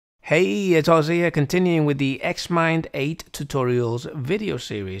Hey, it's Ozzy here, continuing with the Xmind 8 tutorials video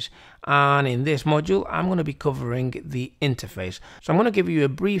series. And in this module, I'm going to be covering the interface. So I'm going to give you a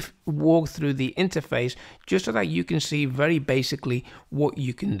brief walk through the interface just so that you can see very basically what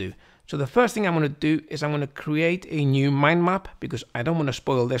you can do. So the first thing I'm going to do is I'm going to create a new mind map because I don't want to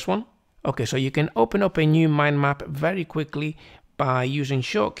spoil this one. Okay, so you can open up a new mind map very quickly by using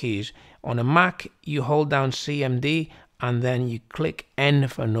short keys. On a Mac, you hold down CMD and then you click N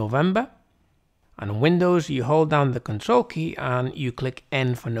for November. And on Windows, you hold down the Control key and you click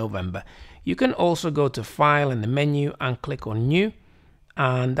N for November. You can also go to File in the menu and click on New,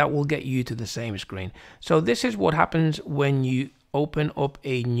 and that will get you to the same screen. So this is what happens when you open up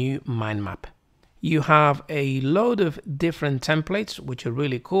a new mind map. You have a load of different templates, which are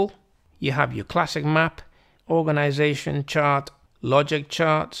really cool. You have your classic map, organization chart, logic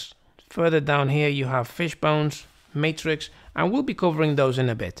charts. Further down here, you have fishbones, matrix, and we'll be covering those in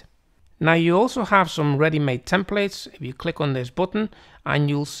a bit. Now you also have some ready-made templates. If you click on this button and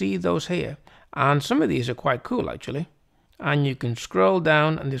you'll see those here, and some of these are quite cool actually, and you can scroll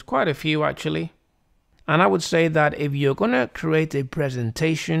down and there's quite a few actually. And I would say that if you're going to create a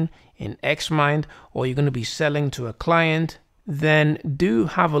presentation in Xmind or you're going to be selling to a client, then do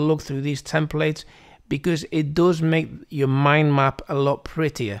have a look through these templates because it does make your mind map a lot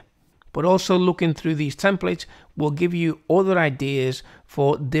prettier. But also looking through these templates will give you other ideas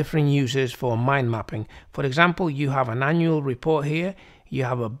for different uses for mind mapping. For example, you have an annual report here, you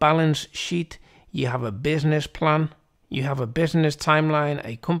have a balance sheet, you have a business plan, you have a business timeline,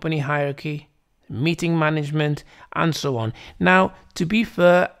 a company hierarchy, meeting management, and so on. Now, to be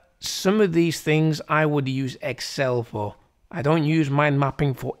fair, some of these things I would use Excel for. I don't use mind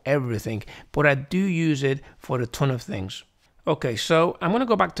mapping for everything, but I do use it for a ton of things. Okay, so I'm going to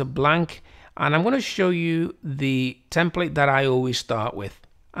go back to blank and I'm going to show you the template that I always start with.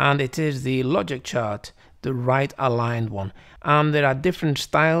 And it is the logic chart, the right aligned one. And there are different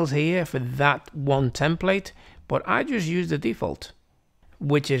styles here for that one template, but I just use the default,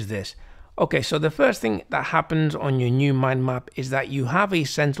 which is this. Okay, so the first thing that happens on your new mind map is that you have a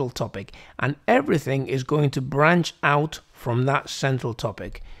central topic and everything is going to branch out from that central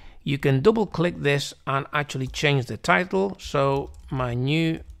topic. You can double click this and actually change the title. So my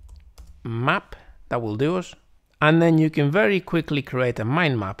new map, that will do us. And then you can very quickly create a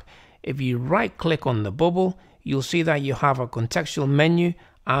mind map. If you right click on the bubble, you'll see that you have a contextual menu.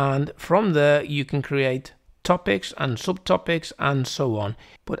 And from there, you can create topics and subtopics and so on.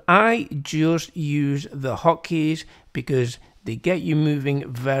 But I just use the hotkeys because they get you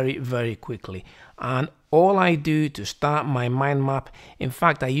moving very, very quickly. And all I do to start my mind map, in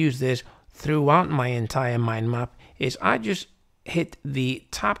fact, I use this throughout my entire mind map, is I just hit the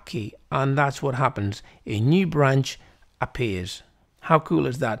tab key and that's what happens. A new branch appears. How cool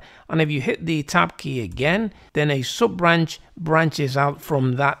is that? And if you hit the tab key again, then a sub branch branches out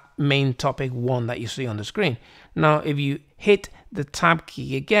from that main topic one that you see on the screen. Now, if you hit the tab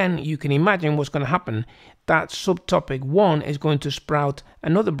key again, you can imagine what's going to happen. That subtopic one is going to sprout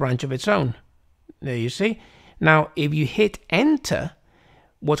another branch of its own. There you see. Now, if you hit enter,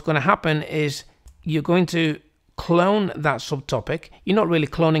 what's going to happen is you're going to clone that subtopic. You're not really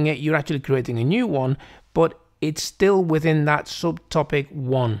cloning it, you're actually creating a new one, but it's still within that subtopic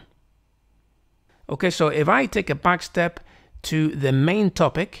one. Okay, so if I take a back step to the main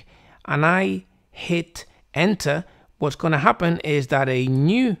topic and I hit enter, what's going to happen is that a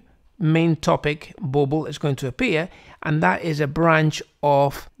new main topic bubble is going to appear, and that is a branch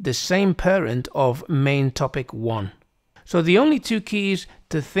of the same parent of main topic 1. So the only two keys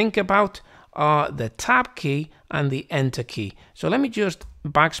to think about are the tab key and the enter key. So let me just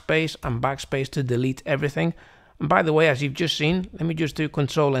backspace and backspace to delete everything. And by the way, as you've just seen, let me just do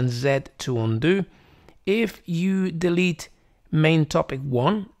Control and Z to undo. If you delete main topic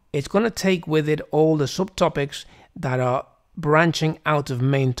 1, it's going to take with it all the subtopics that are branching out of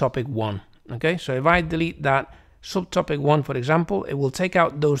main topic 1. Okay, so if I delete that subtopic 1, for example, it will take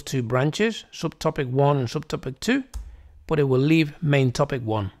out those two branches, subtopic 1 and subtopic 2, but it will leave main topic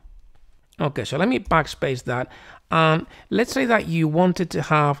 1. Okay, so let me backspace that. Let's say that you wanted to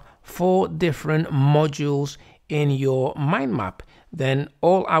have 4 different modules in your mind map. Then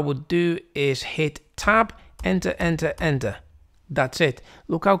all I would do is hit tab, enter, enter, enter. That's it.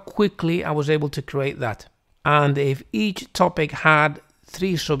 Look how quickly I was able to create that. And if each topic had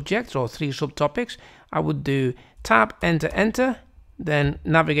 3 subjects or 3 subtopics, I would do tab, enter, enter, then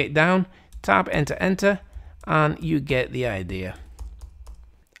navigate down, tab, enter, enter, and you get the idea.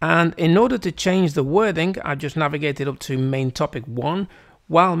 And in order to change the wording, I just navigated up to main topic 1.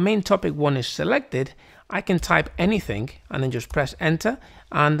 While main topic 1 is selected, I can type anything and then just press enter,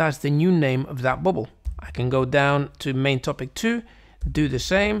 and that's the new name of that bubble. I can go down to main topic 2, do the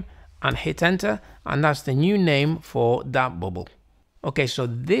same and hit enter, and that's the new name for that bubble. Okay, so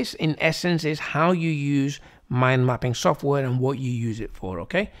this in essence is how you use mind mapping software and what you use it for.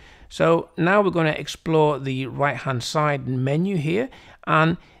 Okay, so now we're going to explore the right hand side menu here,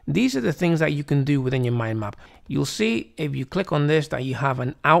 and these are the things that you can do within your mind map. You'll see if you click on this that you have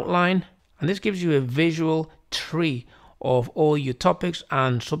an outline, and this gives you a visual tree of all your topics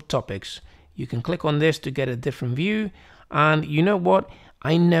and subtopics. You can click on this to get a different view, and you know what,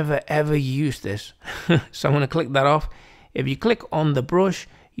 I never ever use this so I'm going to click that off. If you click on the brush,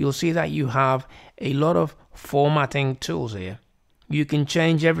 you'll see that you have a lot of formatting tools here. You can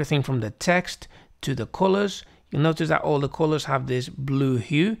change everything from the text to the colors. You'll notice that all the colors have this blue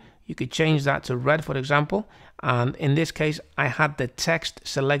hue. You could change that to red, for example. And in this case, I had the text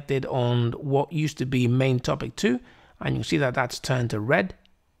selected on what used to be main topic 2, and you see that that's turned to red.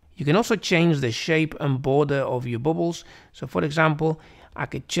 You can also change the shape and border of your bubbles. So for example, I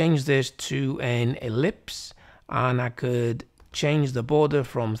could change this to an ellipse, and I could change the border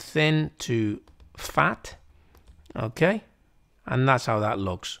from thin to fat. Okay, and that's how that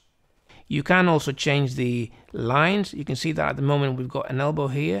looks. You can also change the lines. You can see that at the moment we've got an elbow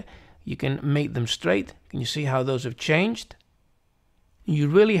here. You can make them straight. Can you see how those have changed? You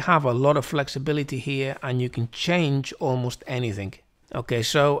really have a lot of flexibility here, and you can change almost anything. Okay,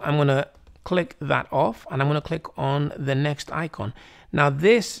 so I'm going to click that off, and I'm going to click on the next icon. Now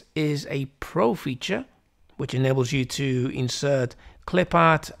this is a pro feature, which enables you to insert clip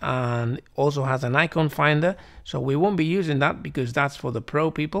art and also has an icon finder. So we won't be using that because that's for the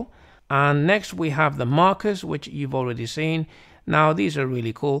pro people. And next we have the markers, which you've already seen. Now these are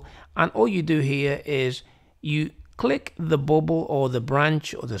really cool. And all you do here is you click the bubble or the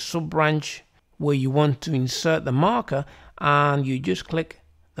branch or the sub branch where you want to insert the marker, and you just click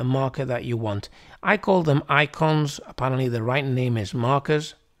the marker that you want. I call them icons. Apparently the right name is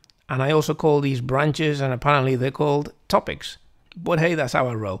markers. And I also call these branches, and apparently they're called topics. But hey, that's how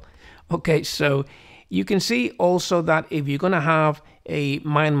I roll. Okay, so you can see also that if you're going to have a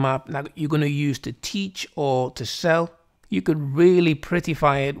mind map that you're going to use to teach or to sell, you could really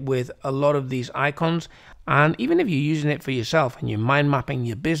prettify it with a lot of these icons. And even if you're using it for yourself and you're mind mapping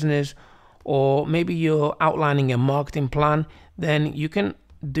your business, or maybe you're outlining a marketing plan, then you can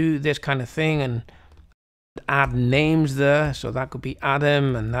do this kind of thing and add names there. So that could be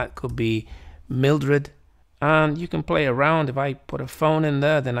Adam and that could be Mildred, and you can play around. If I put a phone in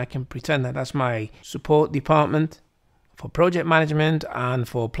there, then I can pretend that that's my support department for project management and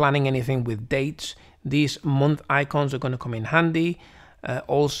for planning anything with dates. These month icons are going to come in handy.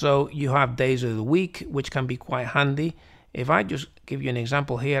 Also you have days of the week, which can be quite handy. If I just give you an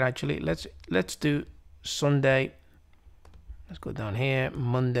example here, actually let's do Sunday. Let's go down here,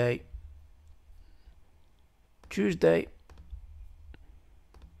 Monday, Tuesday.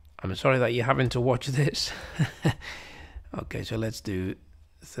 I'm sorry that you're having to watch this. Okay, so let's do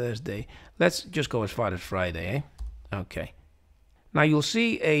Thursday. Let's just go as far as Friday, eh? Okay. Now you'll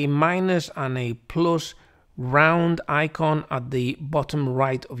see a minus and a plus round icon at the bottom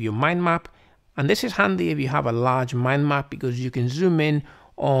right of your mind map. And this is handy if you have a large mind map, because you can zoom in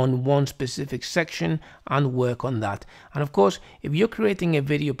on one specific section and work on that. And of course, if you're creating a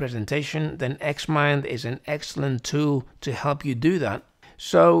video presentation, then Xmind is an excellent tool to help you do that.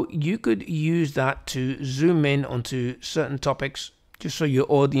 So you could use that to zoom in onto certain topics, just so your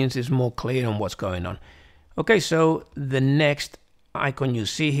audience is more clear on what's going on. Okay, so the next icon you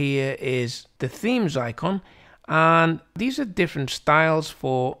see here is the themes icon. And these are different styles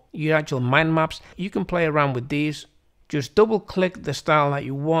for your actual mind maps. You can play around with these. Just double click the style that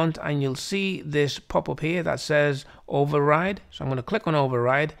you want and you'll see this pop up here that says override. So I'm going to click on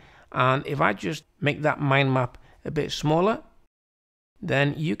override, and if I just make that mind map a bit smaller,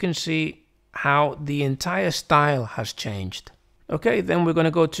 then you can see how the entire style has changed. Okay, then we're going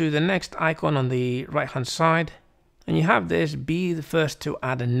to go to the next icon on the right hand side, and you have this be the first to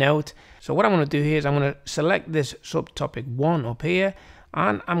add a note. So what I'm going to do here is I'm going to select this subtopic 1 up here,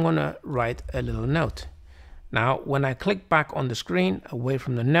 and I'm going to write a little note. Now when I click back on the screen away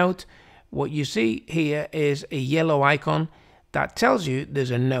from the note, what you see here is a yellow icon that tells you there's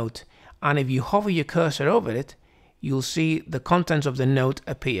a note, and if you hover your cursor over it, you'll see the contents of the note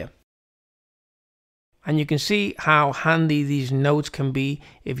appear. And you can see how handy these notes can be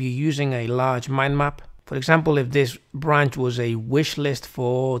if you're using a large mind map. For example, if this branch was a wish list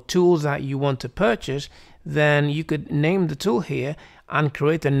for tools that you want to purchase, then you could name the tool here and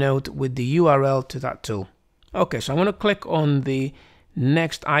create a note with the URL to that tool. Okay, so I'm going to click on the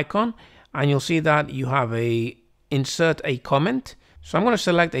next icon, and you'll see that you have a insert a comment. So I'm going to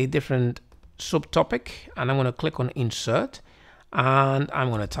select a different subtopic and I'm going to click on insert, and I'm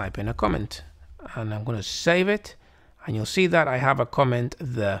going to type in a comment, and I'm going to save it, and you'll see that I have a comment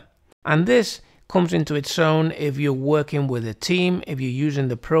there. And this comes into its own if you're working with a team, if you're using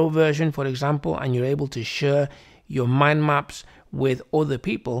the pro version, for example, and you're able to share your mind maps with other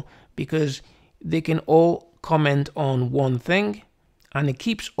people, because they can all comment on one thing and it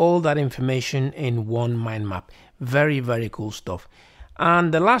keeps all that information in one mind map. Very, very cool stuff.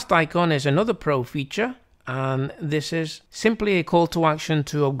 And the last icon is another pro feature, and this is simply a call to action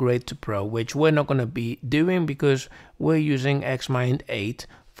to upgrade to pro, which we're not going to be doing because we're using Xmind 8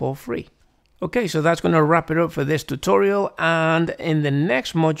 for free. Okay, so that's going to wrap it up for this tutorial, and in the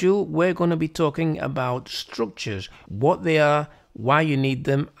next module we're going to be talking about structures, what they are, why you need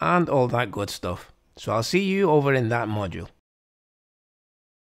them, and all that good stuff. So I'll see you over in that module.